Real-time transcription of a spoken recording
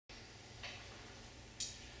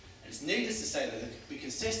It's needless to say that to be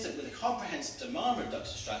consistent with a comprehensive demand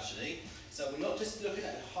reduction strategy, so we're not just looking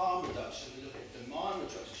at harm reduction, we look at demand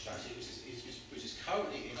reduction strategy, which is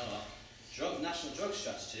currently in our national drug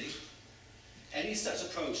strategy. Any such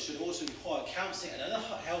approach should also require counselling and other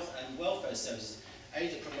health and welfare services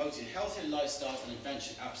aimed at promoting healthier lifestyles and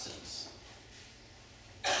preventing abstinence.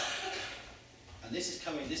 And this is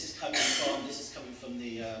coming from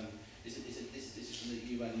the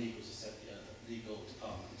UN legal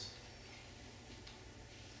department.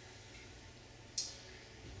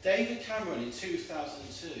 David Cameron in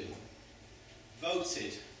 2002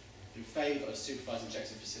 voted in favour of supervised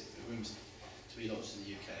injecting rooms to be launched in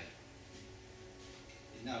the UK.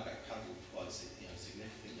 He's now backpedaled quite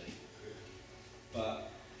significantly, but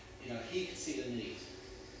he could see the need.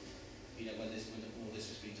 When all this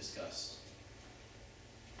was being discussed.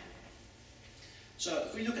 So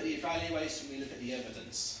if we look at the evaluation, we look at the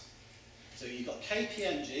evidence. So you've got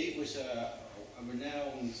KPMG, which are a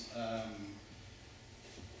renowned,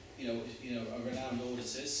 renowned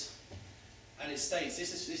auditors, and it states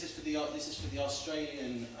this is for the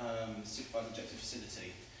Australian supervised injecting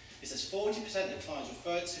facility. It says 40% of clients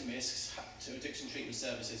referred to MISCs to addiction treatment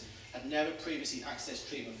services had never previously accessed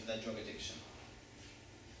treatment for their drug addiction.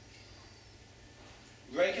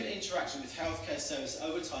 Regular interaction with healthcare services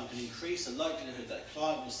over time can increase the likelihood that a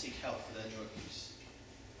client will seek help for their drug use.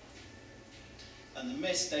 And the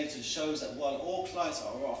MISC data shows that while all clients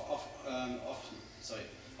are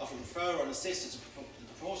offer referral and assistance, the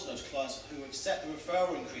proportion of those clients who accept the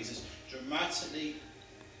referral increases dramatically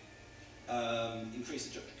increase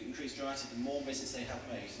dramatically the more visits they have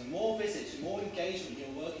made. So the more visits, the more engagement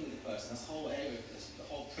you're working with the person, that's the whole area, that's the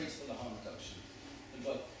whole principle of harm reduction.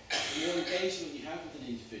 But the more engagement you have with an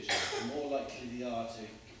individual, the more likely they are to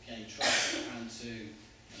gain trust and to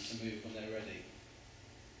move when they're ready.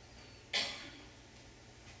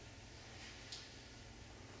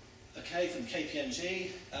 Okay, from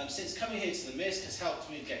KPMG, since coming here to the MISC has helped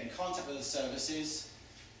me get in contact with the services,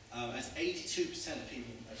 as 82% of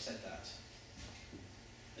people have said that.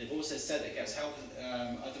 They've also said it gets help with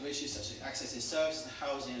other issues such as accessing services,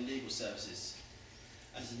 housing and legal services.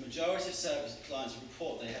 And the majority of service clients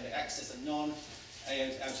report they have access to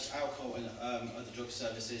non-alcohol and other drug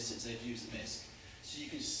services since they've used the MISC. So you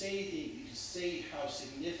can see how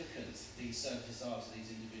significant these services are to these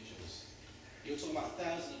individuals. You're talking about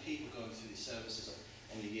thousands of people going through these services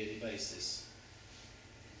on a yearly basis.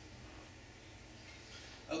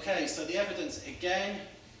 Okay, so the evidence again,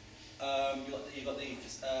 you've got the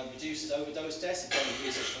reduces overdose deaths, you've got the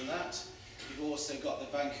research from that. You've also got the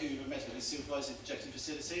Vancouver Medical and Supervised Injecting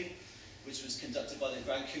Facility, which was conducted by the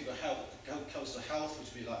Vancouver Coastal Health,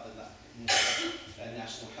 which would be like the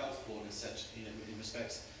National Health Board and such, in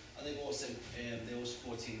respects. And they're also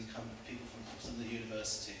supporting people from some of the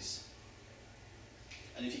universities.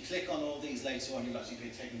 And if you click on all these later on, you'll actually be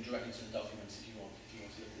taken directly to the documents if you want to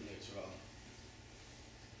look at them later on.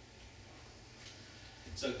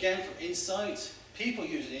 So again, from Insight, people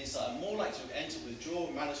using Insight are more likely to enter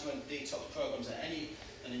withdrawal management detox programs than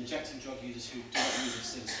injecting drug users who do not use the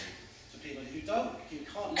facility. So people who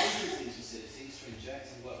can't live with these facilities to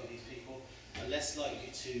inject and work with these people are less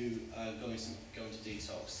likely to go into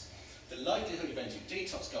detox. The likelihood of entering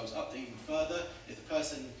detox goes up even further if the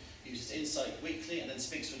person uses Insight weekly and then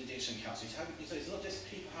speaks to an addiction counsellor. So it's not just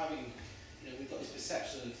people having, we've got this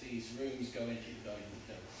perception of these rooms people going,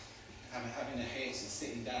 having their hits and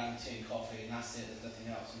sitting down, tea and coffee, and that's it, there's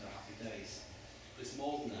nothing else, happy days. But it's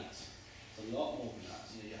more than that. It's a lot more than that.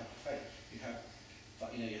 You have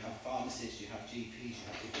pharmacists, you have GPs, you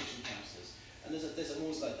have addiction counsellors. And there's a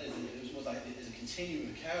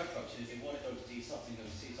continuum of care approach. And if they want to go to detox, they go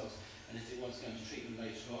to detox. And if they want to go into treatment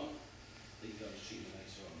later on, they can go into treatment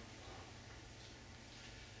later on.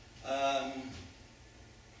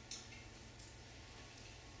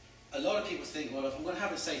 A lot of people think, well, if I'm going to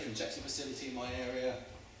have a safe injecting facility in my area,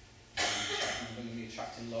 I'm going to be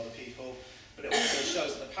attracting a lot of people. But it also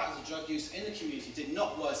shows that the patterns of drug use in the community did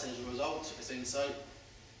not worsen as a result of this Insight,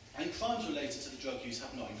 and crimes related to the drug use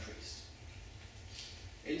have not increased.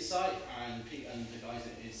 Insight and the guys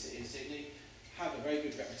in Sydney have a very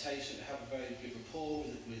good reputation, have a very good rapport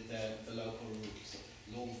with the local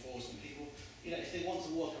law enforcement people. If they want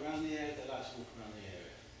to walk around the area, they'll actually walk around the area.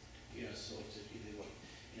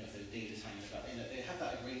 If the dealers hanging about, they have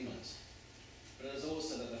that agreement. But there's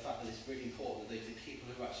also the fact that it's really important that the people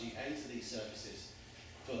who actually enter these services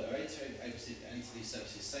feel they're able to enter these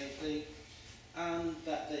services safely, and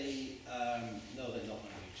that they know they're not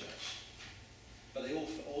going to be judged. But they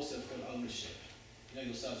also feel ownership.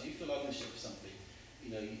 Yourselves, you feel ownership of something.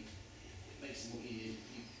 It makes you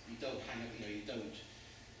don't hang up.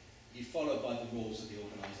 You be followed by the rules of the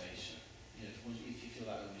organisation, you know, if you feel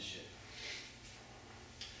that ownership.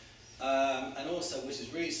 And also, which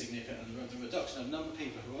is really significant, the reduction of the number of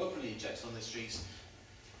people who are openly injected on the streets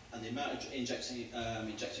and the amount of injecting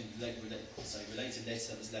related litter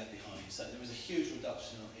that was left behind. So there was a huge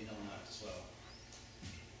reduction on that as well.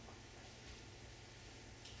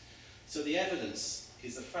 So the evidence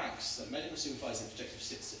is the facts that medical supervisors in protective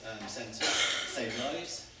centres save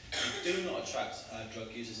lives. They do not attract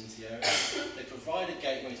drug users into the area. They provide a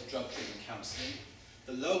gateway to drug treatment counselling.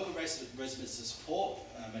 The local residents support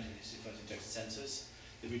medically supervised injection centres.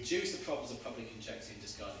 They reduce the problems of public injecting and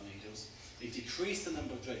discarded needles. They decrease the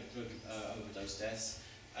number of drug overdose deaths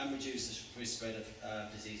and reduce the spread of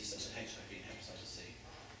diseases such as HIV and hepatitis C.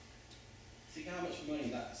 Think how much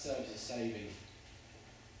money that service is saving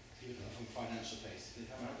from a financial base.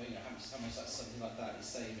 How much something like that is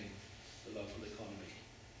saving the local economy.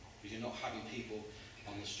 Because you're not having people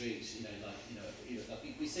on the streets, like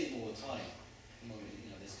we see them all the time.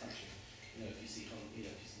 This country, if you see,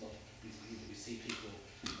 we see people,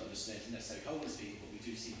 not just necessarily homeless people, but we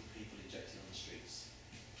do see people injecting on the streets,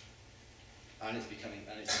 and it's becoming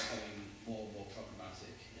more and more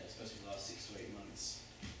problematic, especially in the last 6 to 8 months.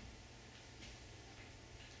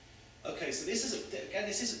 Okay, so this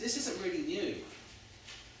isn't really new.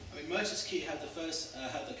 I mean, Merchants Quay had the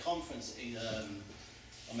conference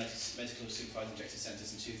on medical supervised injection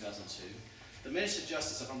centres in 2002. The Minister of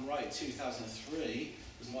Justice, if I'm right, in 2003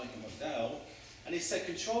 was Michael McDowell, and he said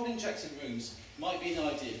controlled injecting rooms might be an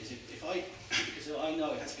idea because I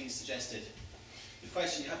know it has been suggested. The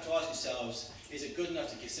question you have to ask yourselves: is it good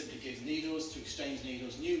enough to simply give needles, to exchange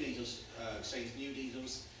needles, exchange new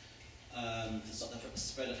needles, to stop the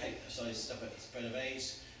spread of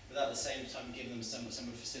AIDS, without at the same time giving them some of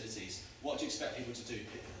the facilities? What do you expect people to do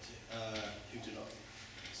who do not,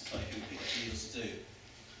 who pick up needles to do?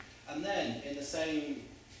 And then, in the same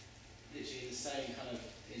kind of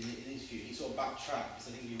in the interview, he sort of backtracked because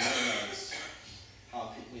I think he realised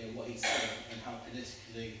what he said and how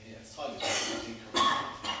politically, at the time,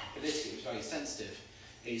 politically it was very sensitive.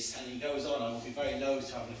 And he goes on, I will be very loath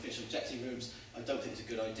to have an official injecting rooms. I don't think it's a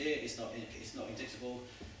good idea. It's not indictable.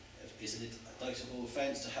 It's an indictable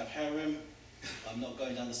offence to have heroin. I'm not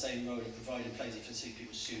going down the same road of providing places for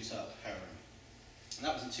people to shoot up heroin. And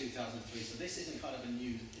that was in 2003, so this isn't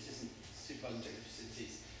supervised injecting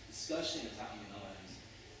facilities. Discussion that's happening in Ireland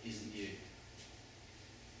isn't new.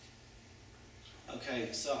 Okay,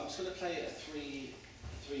 so I'm just going to play a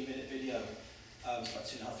three-minute video. It's about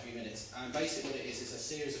 2.5, 3 minutes. And basically what it is, it's a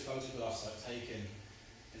series of photographs I've taken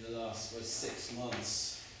in the last 6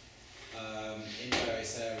 months in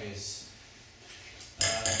various areas. I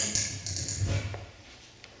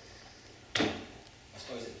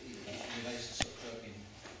suppose in relation to sort of cooking.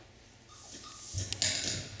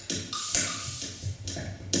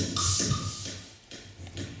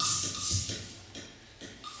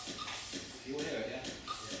 You will hear it, yeah?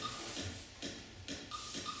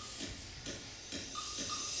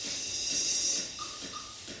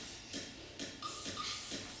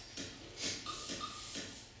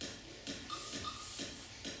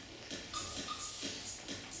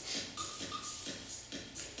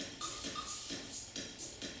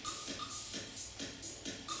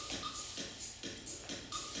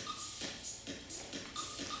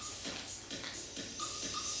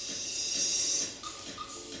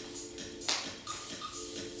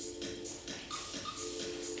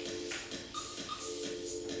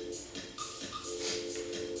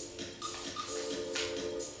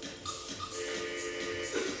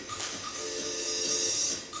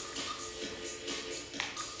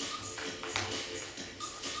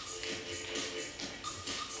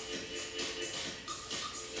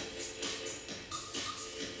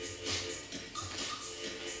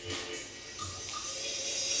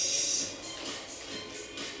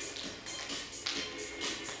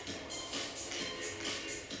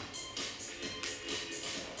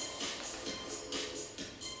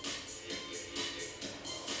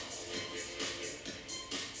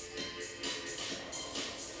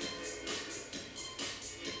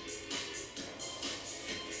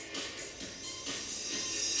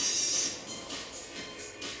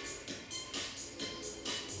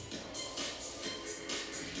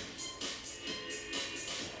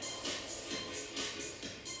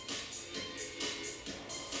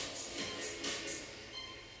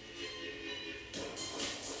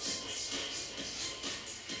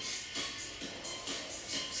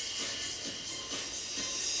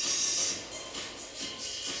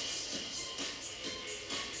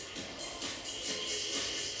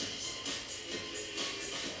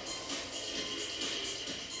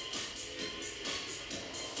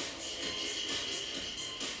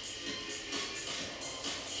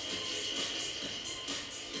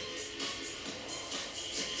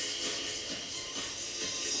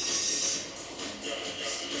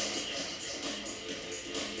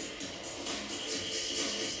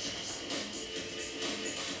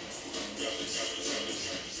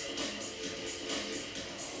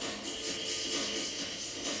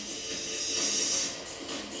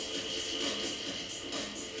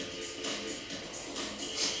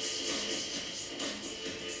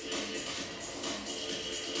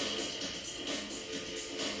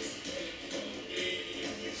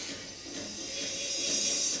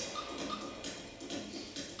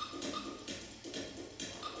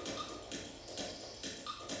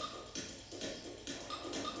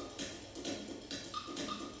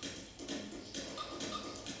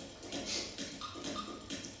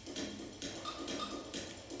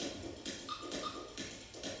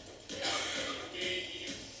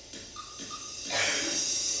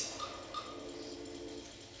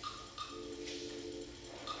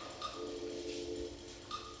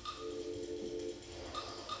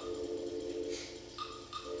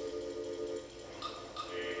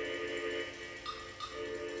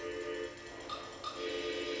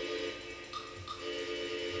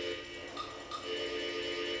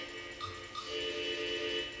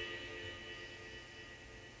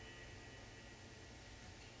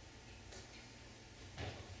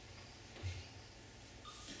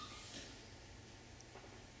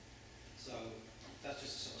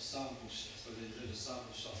 a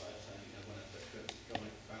sample shot that I've when I've gone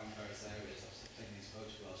around various areas, I've taken these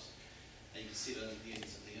photographs, and you can see that the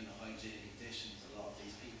unhygienic conditions a lot of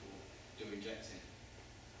these people do injecting.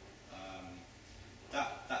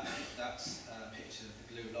 That's a picture of the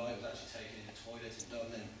blue light was actually taken in a toilet in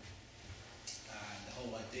Dublin, and the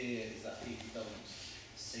whole idea is that people don't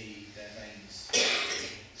see their veins.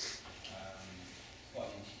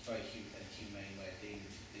 Quite a very humane way of dealing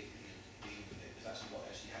with it. Because actually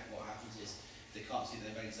what happens is they can't see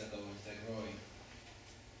their veins, they'll go into their groin.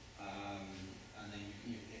 And then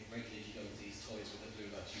regularly if you go into these toilets with the blue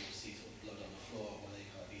light, you will see sort of blood on the floor where they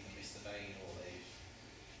kind of either missed the vein or they've...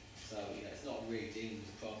 So, it's not really dealing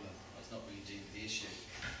with the problem. It's not really dealing with the issue.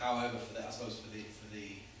 However, I suppose for the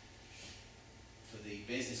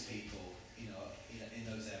business people, in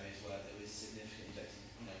those areas where there is significant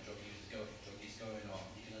drug use going on,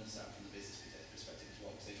 you can understand from the business perspective as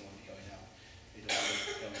well, because they don't want to be going out. They don't want to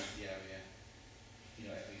be going into the area,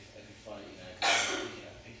 every Friday,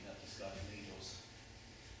 picking up this guy from needles.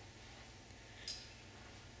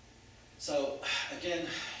 So again,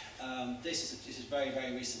 this is very,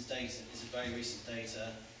 very recent data. This is very recent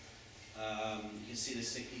data. You can see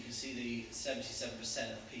this. You can see the 77%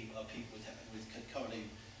 of people with currently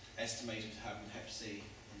estimated to have Hep C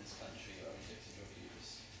in this country are injecting drug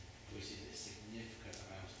users, which is a significant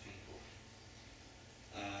amount of people.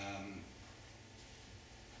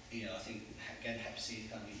 I think again Hep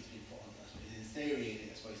C has been put on in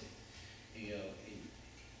theory. I suppose in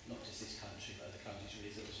not just this country, but other countries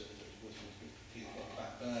really was people got the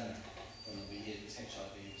back burner for a number of years. Because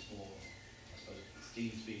HIV was more, I suppose, it's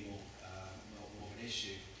deemed to be more of an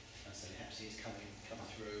issue, and so Hep C is coming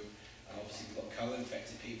through. And obviously we've got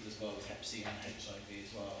co-infected people as well with Hep C and HIV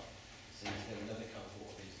as well. So there's another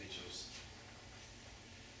cohort of individuals.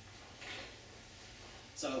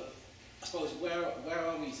 So I suppose where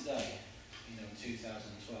are we today? In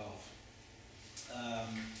 2012.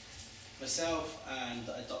 Myself and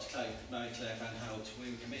Dr. Mary-Claire Van Hout,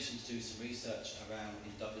 we were commissioned to do some research around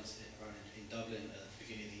in Dublin at the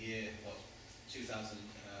beginning of the year, end of 2011,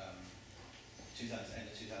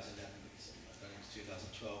 going into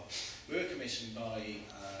 2012. We were commissioned by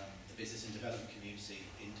the business and development community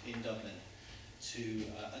in Dublin to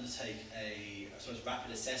undertake a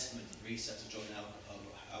rapid assessment of research of drug and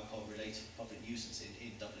alcohol-related public nuisance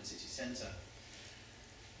in Dublin city centre.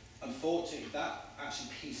 Unfortunately, that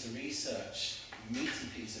actually meaty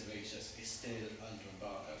piece of research, is still under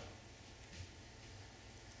embargo.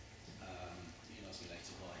 You can ask me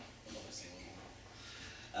later why. I'm not going to say one more.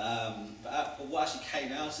 But what actually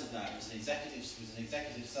came out of that was an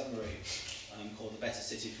executive summary called "The Better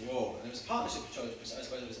City for All," and it was a partnership approach. I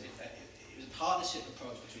suppose it was a partnership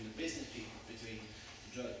approach between the business people, between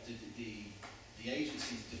the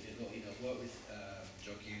agencies that work with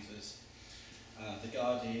drug users. The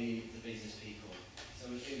Gardaí, the business people. So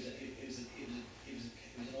it was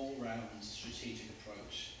an all-round strategic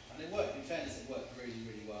approach, and it worked. In fairness, it worked really,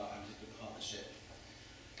 really well, and it was a good partnership.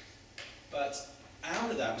 But out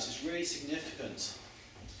of that, which is really significant,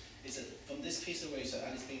 is that from this piece of research,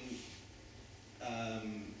 and it's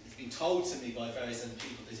been told to me by various other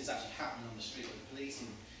people, this is actually happening on the street with the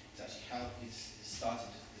policing. It's actually how it's started.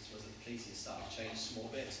 This was the policing started to change a small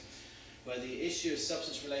bit, where the issue of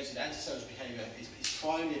substance-related antisocial behaviour is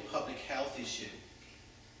primarily a public health issue,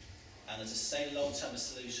 and a sustained long-term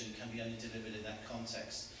solution can be only delivered in that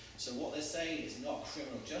context. So what they're saying is not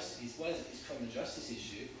criminal justice, well, it's a criminal justice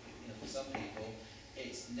issue, for some people,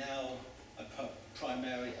 it's now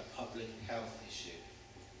primarily a public health issue.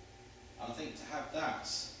 And I think to have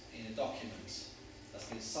that in a document that's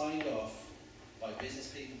been signed off by business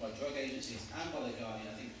people, by drug agencies, and by the Guardian,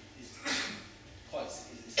 I think is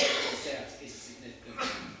a significant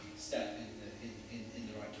step in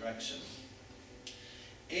the right direction.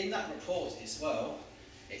 In that report as well,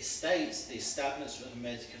 it states the establishment of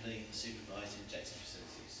medically supervised injecting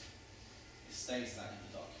facilities. It states that in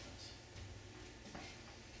the document.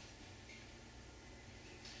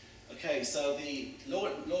 Okay, so the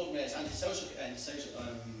Lord Mayor's antisocial,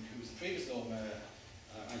 who was the previous Lord Mayor,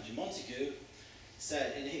 Andrew Montague,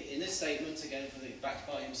 said in this statement, again backed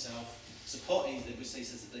by himself, which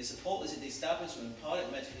says that they support the establishment of pilot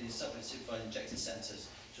medically supervised injecting centres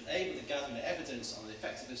to enable the gathering of evidence on the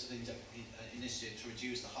effectiveness of the initiative to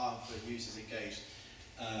reduce the harm for users engaged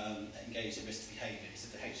in risky behaviour. He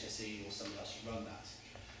said the HSE or someone else should run that.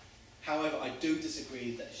 However, I do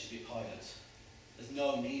disagree that it should be a pilot. There's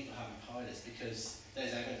no need for having pilots because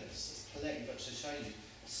there's evidence. There's plenty, but to show you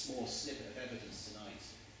a small snippet of evidence tonight.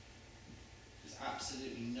 There's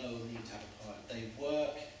absolutely no need to have a pilot. They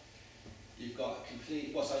work. You've got a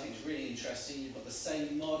complete, what I think is really interesting, you've got the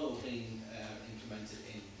same model being implemented implemented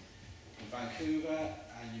in Vancouver,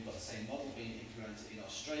 and you've got the same model being implemented in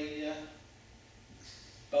Australia.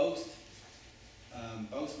 Both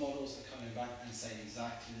models are coming back and saying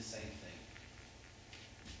exactly the same thing.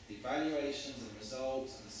 The evaluations and the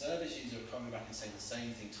results and the service users are coming back and saying the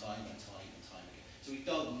same thing time and time and time again. So we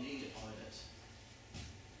don't need a pilot.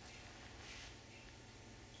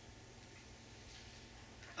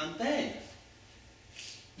 And then,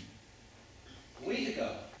 a week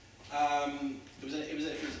ago, it was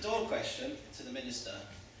a door question to the minister,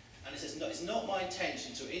 and it says, no, it's not my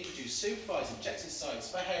intention to introduce supervised injection sites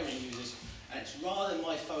for heroin users, and it's rather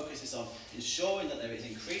my focus is on ensuring that there is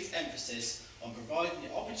increased emphasis on providing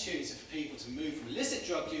the opportunity for people to move from illicit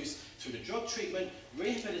drug use through the drug treatment,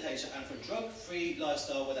 rehabilitation, and for a drug-free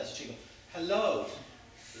lifestyle where that's achievable. Hello?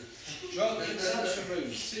 Drug consumption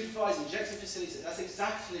rooms, supervised injection facilities, that's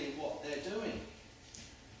exactly what they're doing.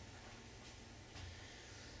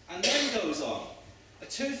 And then goes on. A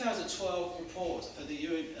 2012 report for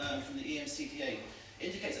the from the EMCDA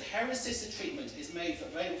indicates that heroin-assisted treatment is made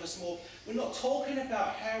available for small. We're not talking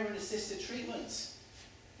about heroin-assisted treatment.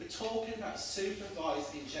 We're talking about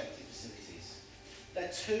supervised injecting facilities. They're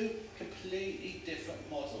two completely different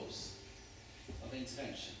models of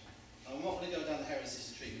intervention. I'm not going to go down the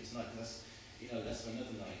heroin-assisted treatment tonight because that's for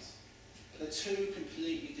another night. But they're two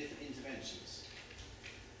completely different interventions.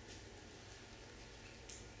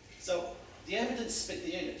 So the evidence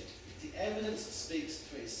speaks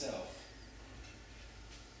for itself.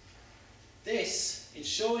 This,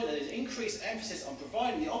 ensuring that there is increased emphasis on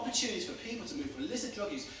providing the opportunities for people to move from illicit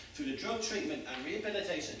drug use through the drug treatment and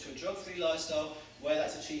rehabilitation to a drug-free lifestyle where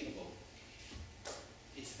that's achievable.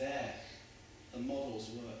 It's there. The models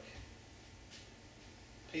work.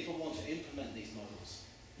 People want to implement these models.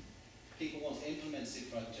 People want to implement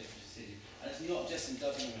supervised injection facilities. And it's not just in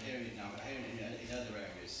Dublin, we're hearing it now, we're hearing it in other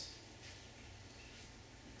areas.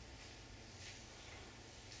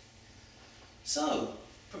 So,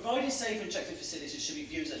 providing safe injecting facilities should be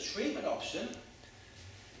viewed as a treatment option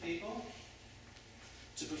for people,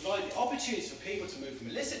 to provide the opportunities for people to move from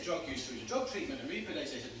illicit drug use through to drug treatment and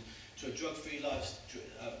rehabilitation to a drug-free life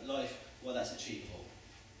where that's achievable.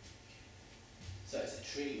 So it's a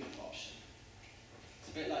treatment option.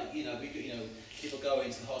 It's a bit like, people go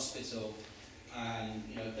into the hospital and,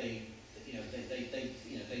 they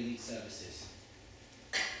need services.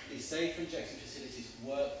 These safe injection facilities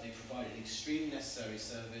work, they provide an extremely necessary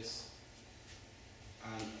service,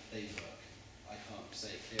 and they work. I can't say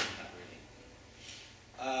it clearer than that,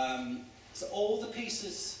 really. So all the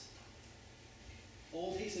pieces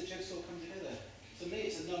of the jigsaw come together. To me,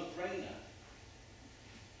 it's a no-brainer.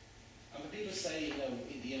 And when people say,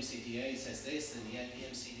 the MCDA says this, and the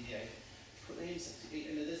EMCDA,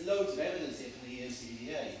 there's loads of evidence here from the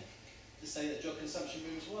EMCDA to say that drug consumption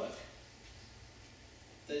rooms work.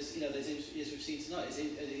 There's, as we've seen tonight,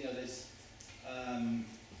 there's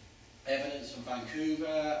evidence from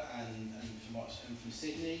Vancouver and from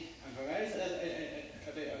Sydney and from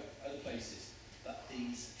other places that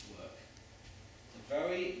these work. It's a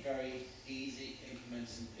very, very easy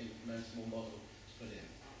implementable model to put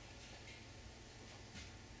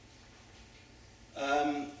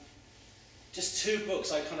in. Just two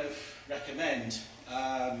books I kind of recommend.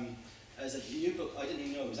 There's a new book, I didn't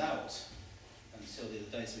even know it was out until the other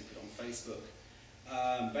day, so we put it on Facebook.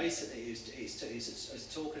 Basically, it's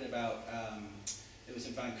talking about, it was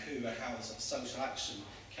in Vancouver, how the sort of social action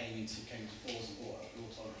came to force and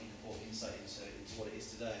brought insight into what it is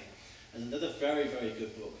today. And another very, very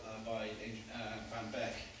good book by Van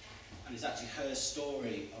Beck, and it's actually her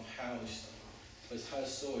story of how she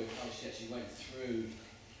actually went through,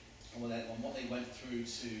 and what they went through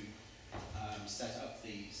to set up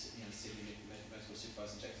these Sydney medical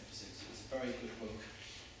supervised injection facilities. It's a very good book.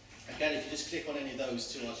 Again, if you just click on any of those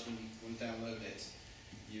two articles when you download it,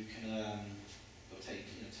 you can it'll take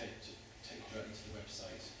you directly to the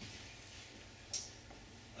website.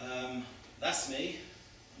 That's me.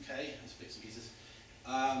 Okay, that's bits and pieces.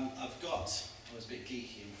 I was a bit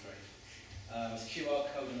geeky, I'm afraid. There's a QR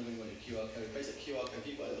code, I don't know what a QR code. Basic QR code. If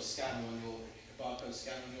you've got a little scanner on a barcode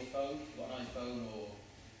scanner on your phone, you've got an iPhone or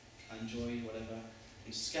Android, whatever,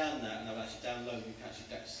 you scan that, and I'll actually download. You can actually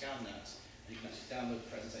scan that, and you can actually download the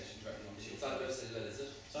presentation directly onto your phone. It's on the website as well, is it?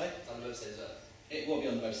 Sorry? It's on the website as well. It will be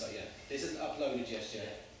on the website, yeah. This isn't uploaded just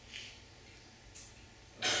yet.